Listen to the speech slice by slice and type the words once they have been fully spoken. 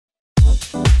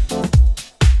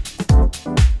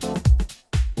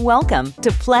Welcome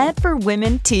to Plaid for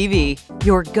Women TV,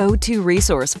 your go-to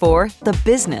resource for the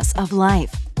business of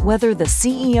life. Whether the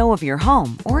CEO of your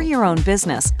home or your own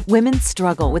business, women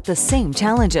struggle with the same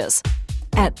challenges.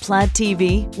 At Plaid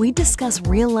TV, we discuss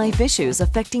real-life issues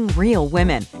affecting real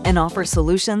women and offer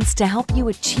solutions to help you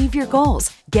achieve your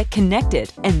goals, get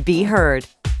connected, and be heard.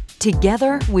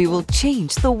 Together, we will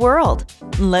change the world.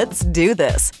 Let's do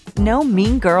this. No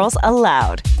mean girls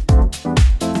allowed.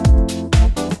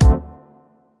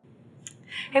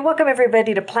 Hey, welcome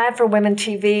everybody to Plaid for Women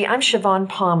TV. I'm Siobhan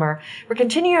Palmer. We're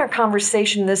continuing our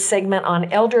conversation in this segment on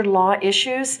elder law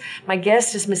issues. My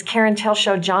guest is Ms. Karen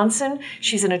Telschow Johnson.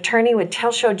 She's an attorney with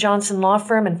Telschow Johnson Law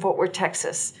Firm in Fort Worth,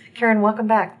 Texas. Karen, welcome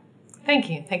back. Thank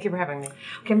you. Thank you for having me.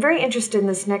 Okay, I'm very interested in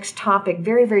this next topic.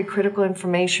 Very, very critical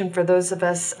information for those of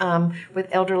us with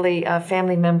elderly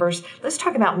family members. Let's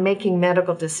talk about making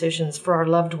medical decisions for our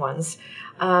loved ones.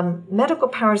 Medical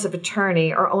powers of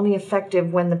attorney are only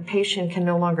effective when the patient can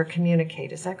no longer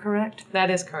communicate. Is that correct? That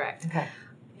is correct. Okay.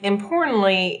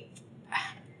 Importantly,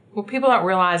 what people don't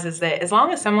realize is that as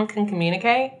long as someone can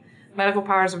communicate, medical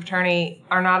powers of attorney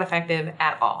are not effective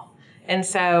at all. And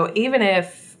so even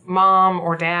if mom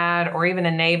or dad or even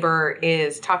a neighbor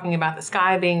is talking about the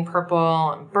sky being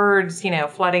purple and birds,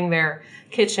 flooding their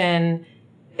kitchen,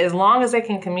 as long as they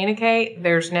can communicate,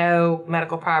 there's no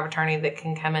medical power of attorney that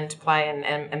can come into play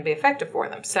and be effective for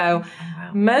them. So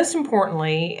most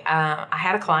importantly, I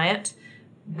had a client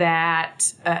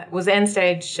that was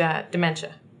end-stage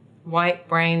dementia, white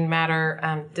brain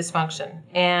matter dysfunction.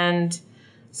 And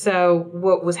so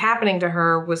what was happening to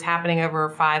her was happening over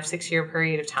a 5-6 year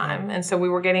period of time. And so we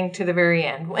were getting to the very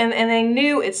end. And they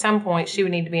knew at some point she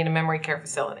would need to be in a memory care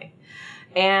facility.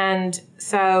 And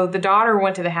so the daughter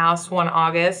went to the house one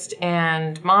August,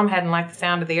 and mom hadn't liked the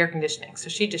sound of the air conditioning, so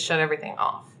she just shut everything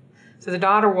off. So the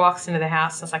daughter walks into the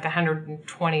house, and it's like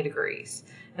 120 degrees.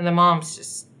 And the mom's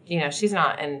just, she's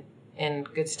not in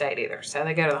good state either. So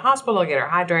they go to the hospital, get her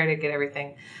hydrated, get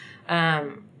everything,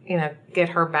 get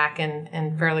her back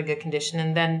in fairly good condition.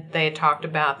 And then they had talked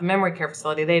about the memory care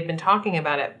facility. They had been talking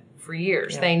about it for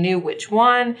years. Yeah. They knew which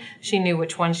one. She knew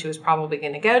which one she was probably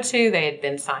going to go to. They had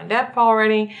been signed up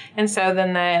already. And so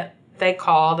then they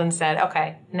called and said,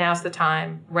 okay, now's the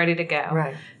time, ready to go.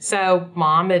 Right. So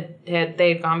mom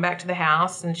they'd gone back to the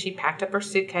house, and she packed up her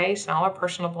suitcase and all her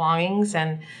personal belongings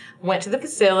and went to the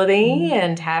facility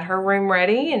and had her room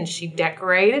ready, and she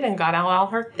decorated and got out all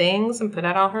her things and put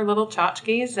out all her little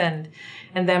tchotchkes. And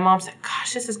then mom said,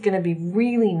 gosh, this is going to be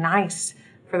really nice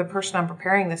for the person I'm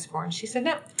preparing this for. And she said,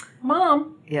 no,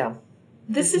 Mom,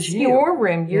 this is your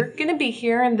room. You're going to be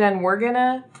here, and then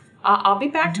I'll be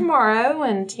back tomorrow,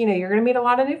 and, you're going to meet a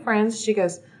lot of new friends. She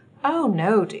goes, oh,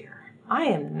 no, dear, I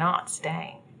am not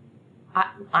staying.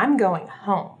 I'm going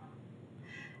home.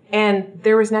 And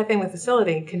there was nothing the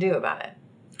facility could do about it.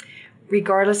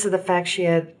 Regardless of the fact she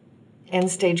had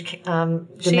end-stage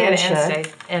dementia. She had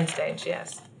end-stage,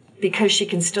 yes. Because she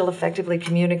can still effectively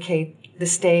communicate, the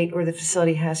state or the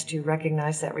facility has to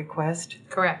recognize that request?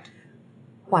 Correct.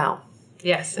 Wow.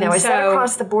 Yes. Now, is that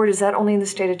across the board? Is that only in the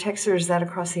state of Texas, or is that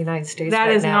across the United States?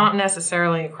 That is not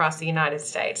necessarily across the United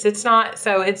States. It's not,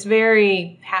 so it's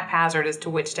very haphazard as to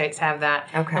which states have that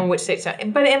and which states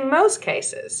don't. But in most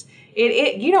cases,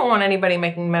 you don't want anybody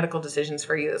making medical decisions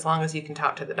for you as long as you can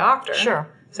talk to the doctor. Sure.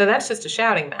 So that's just a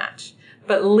shouting match.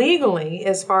 But legally,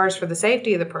 as far as for the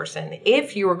safety of the person,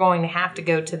 if you were going to have to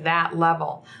go to that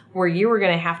level where you were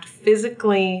going to have to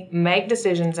physically make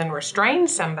decisions and restrain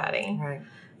somebody,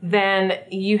 then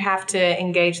you have to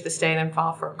engage the state and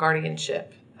file for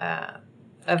guardianship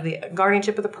of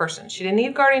the person. She didn't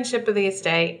need guardianship of the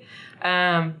estate,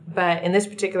 but in this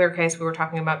particular case, we were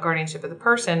talking about guardianship of the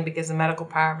person because the medical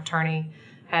power of attorney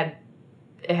had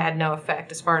no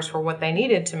effect as far as for what they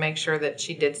needed to make sure that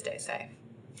she did stay safe.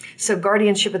 So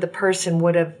guardianship of the person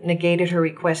would have negated her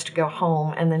request to go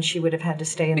home, and then she would have had to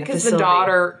stay in the facility. Because the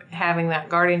daughter having that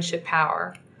guardianship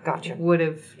power would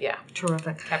have,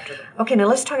 terrific, kept her there. Okay, now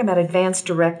let's talk about advanced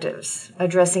directives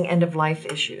addressing end-of-life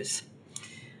issues.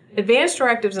 Advanced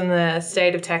directives in the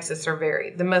state of Texas are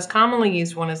varied. The most commonly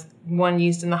used one is one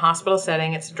used in the hospital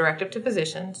setting. It's a directive to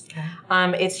physicians.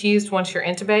 Okay. It's used once you're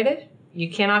intubated. You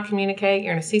cannot communicate,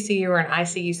 you're in a CCU or an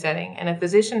ICU setting, and a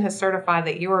physician has certified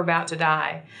that you are about to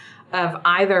die of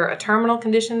either a terminal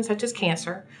condition such as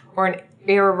cancer or an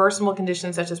irreversible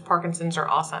condition such as Parkinson's or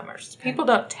Alzheimer's. People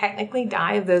don't technically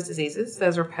die of those diseases.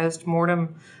 Those are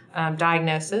post-mortem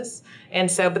diagnosis. And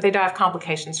so, but they have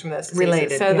complications from those diseases.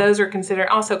 Related, so those are considered,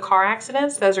 also car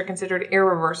accidents, those are considered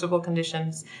irreversible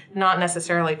conditions, not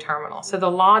necessarily terminal. So the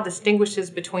law distinguishes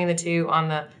between the two on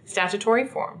the statutory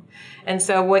form. And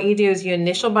so what you do is you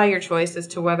initial by your choice as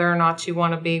to whether or not you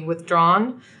want to be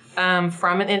withdrawn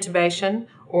from an intubation,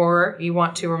 or you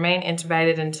want to remain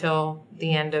intubated until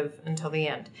the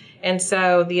end. And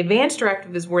so the advance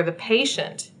directive is where the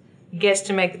patient gets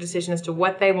to make the decision as to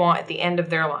what they want at the end of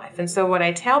their life. And so what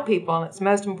I tell people, and it's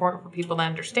most important for people to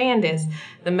understand, is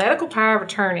the medical power of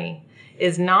attorney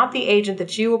is not the agent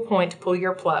that you appoint to pull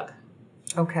your plug.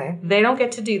 Okay. They don't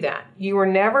get to do that. You are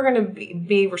never going to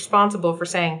be responsible for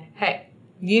saying, hey,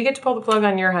 you get to pull the plug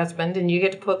on your husband and you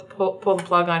get to pull the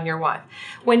plug on your wife.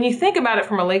 When you think about it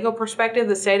from a legal perspective,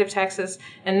 the state of Texas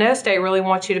and no state really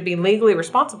wants you to be legally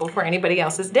responsible for anybody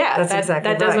else's death.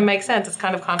 That doesn't make sense. It's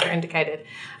kind of contraindicated.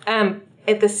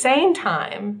 At the same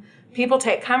time, people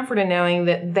take comfort in knowing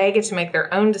that they get to make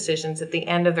their own decisions at the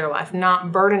end of their life,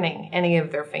 not burdening any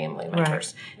of their family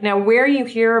members. Right. Now, where you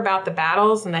hear about the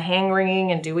battles and the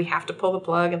hand-wringing and do we have to pull the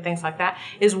plug and things like that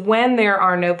is when there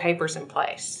are no papers in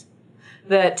place.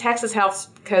 The Texas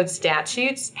Health Code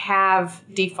statutes have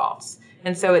defaults.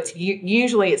 And so it's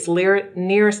usually its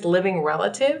nearest living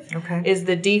relative is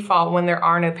the default when there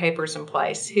are no papers in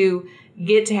place, who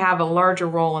get to have a larger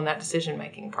role in that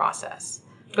decision-making process.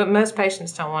 But most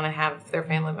patients don't want to have their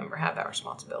family member have that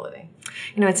responsibility.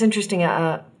 You know, it's interesting,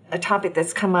 a topic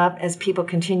that's come up as people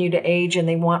continue to age and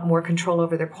they want more control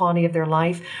over their quality of their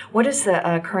life. What is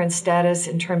the current status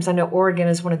in terms, I know Oregon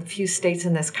is one of the few states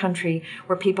in this country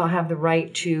where people have the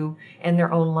right to end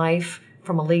their own life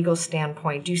from a legal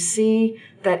standpoint. Do you see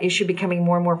that issue becoming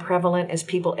more and more prevalent as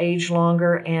people age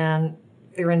longer and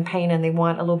they're in pain and they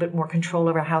want a little bit more control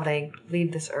over how they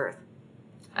leave this earth?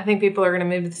 I think people are going to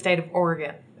move to the state of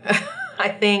Oregon. I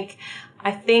think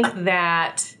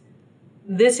that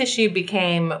this issue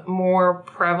became more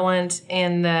prevalent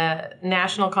in the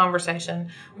national conversation,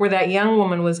 where that young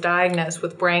woman was diagnosed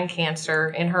with brain cancer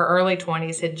in her early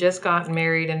 20s, had just gotten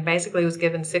married, and basically was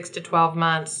given 6 to 12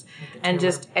 months and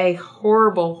just a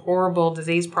horrible, horrible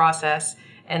disease process,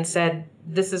 and said,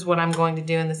 this is what I'm going to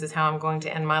do and this is how I'm going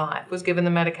to end my life. Was given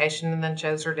the medication and then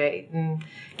chose her date. And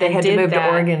they had to move to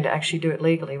Oregon to actually do it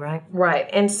legally, right? Right.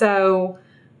 And so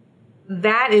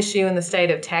that issue in the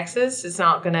state of Texas is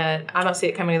not going to, I don't see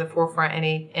it coming to the forefront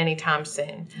anytime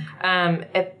soon.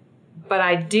 But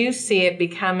I do see it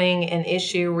becoming an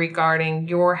issue regarding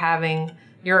your having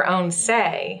your own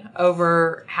say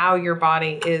over how your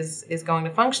body is going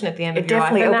to function at the end of your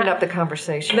life. It definitely opened up the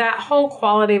conversation. That whole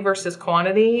quality versus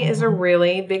quantity is a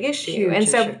really big issue. Huge and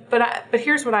so, issue. But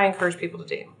here's what I encourage people to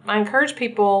do. I encourage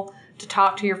people to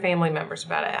talk to your family members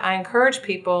about it. I encourage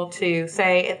people to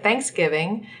say at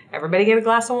Thanksgiving, everybody get a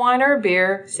glass of wine or a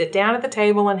beer, sit down at the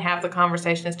table and have the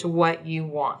conversation as to what you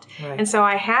want. Right. And so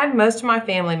I had most of my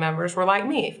family members were like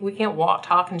me. If we can't walk,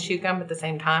 talk, and chew gum at the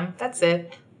same time, that's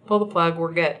it. Pull the plug,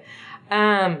 we're good.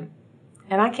 And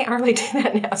I can't hardly do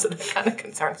that now, so that kind of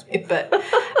concerns me. But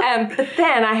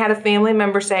then I had a family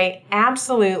member say,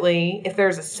 absolutely, if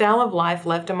there's a cell of life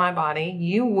left in my body,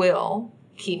 you will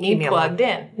keep me plugged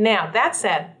in. Now, that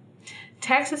said,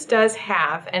 Texas does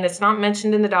have, and it's not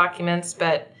mentioned in the documents,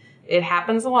 but it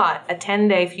happens a lot, a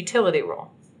 10-day futility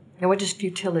rule. Now, what does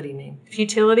futility mean?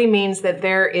 Futility means that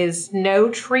there is no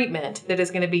treatment that is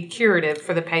going to be curative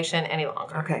for the patient any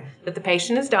longer. Okay. That the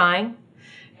patient is dying,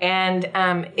 and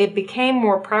it became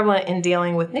more prevalent in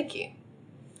dealing with NICU.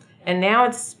 And now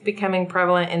it's becoming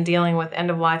prevalent in dealing with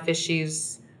end-of-life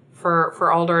issues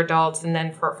for older adults and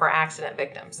then for accident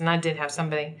victims. And I did have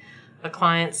a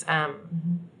client's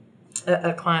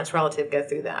relative go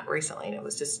through that recently, and it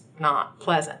was just not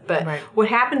pleasant. But what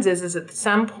happens is at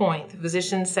some point the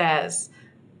physician says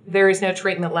there is no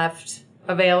treatment left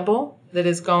available that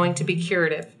is going to be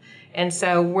curative. And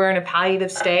so we're in a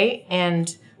palliative state,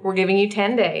 and we're giving you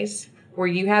 10 days where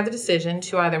you have the decision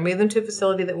to either move them to a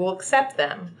facility that will accept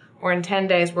them, or in 10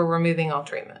 days we're removing all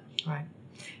treatment. Right.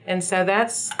 And so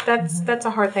that's a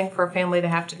hard thing for a family to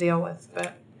have to deal with.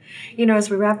 But you know, as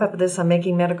we wrap up this on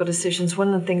making medical decisions,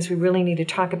 one of the things we really need to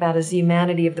talk about is the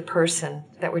humanity of the person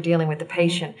that we're dealing with, the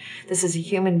patient. This is a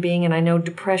human being, and I know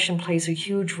depression plays a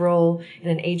huge role in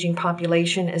an aging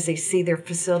population as they see their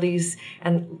facilities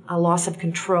and a loss of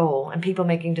control and people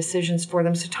making decisions for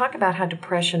them. So talk about how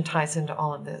depression ties into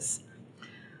all of this.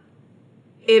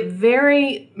 It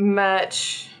very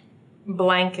much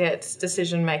blankets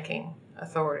decision-making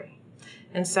authority.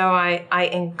 And so I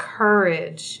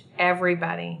encourage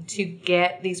everybody to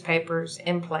get these papers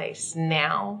in place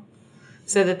now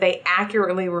so that they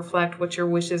accurately reflect what your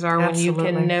wishes are when you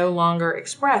can no longer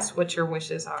express what your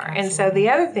wishes are. Absolutely. And so the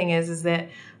other thing is that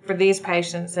for these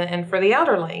patients and for the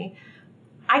elderly,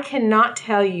 I cannot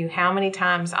tell you how many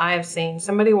times I have seen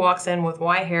somebody walks in with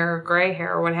white hair or gray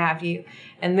hair or what have you,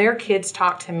 and their kids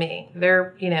talk to me.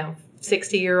 They're,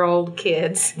 60-year-old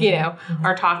kids,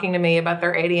 are talking to me about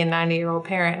their 80 and 90-year-old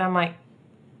parent. And I'm like,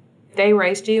 they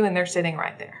raised you and they're sitting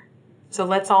right there. So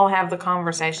let's all have the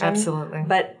conversation. Absolutely.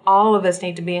 But all of us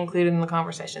need to be included in the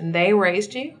conversation. They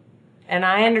raised you, and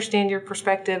I understand your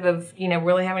perspective of,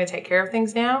 really having to take care of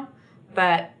things now,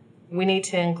 but we need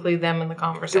to include them in the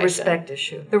conversation. The respect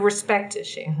issue. The respect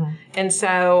issue. And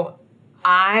so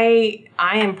I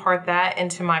impart that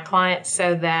into my clients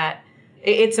so that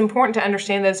it's important to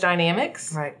understand those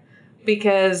dynamics. Right.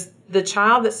 Because the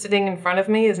child that's sitting in front of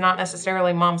me is not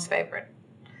necessarily mom's favorite.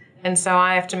 And so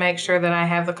I have to make sure that I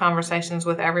have the conversations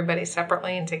with everybody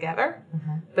separately and together.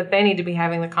 But they need to be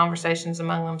having the conversations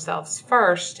among themselves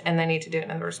first, and they need to do it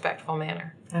in a respectful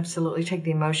manner. Absolutely. Take the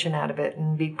emotion out of it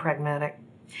and be pragmatic.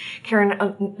 Karen,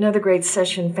 another great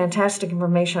session. Fantastic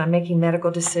information on making medical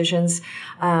decisions.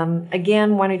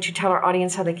 Again, why don't you tell our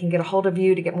audience how they can get a hold of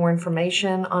you to get more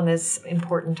information on this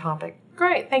important topic?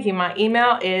 Great. Thank you. My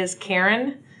email is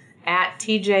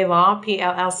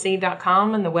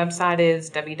Karen@tjlawpllc.com, and the website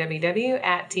is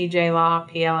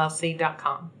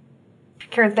www.tjlawpllc.com.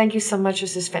 Karen, thank you so much.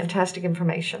 This is fantastic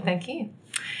information. Thank you.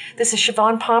 This is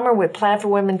Siobhan Palmer with Plan for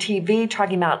Women TV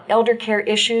talking about elder care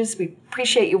issues. We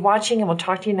appreciate you watching, and we'll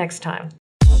talk to you next time.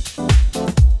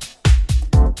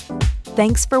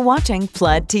 Thanks for watching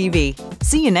PLUD TV.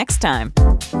 See you next time.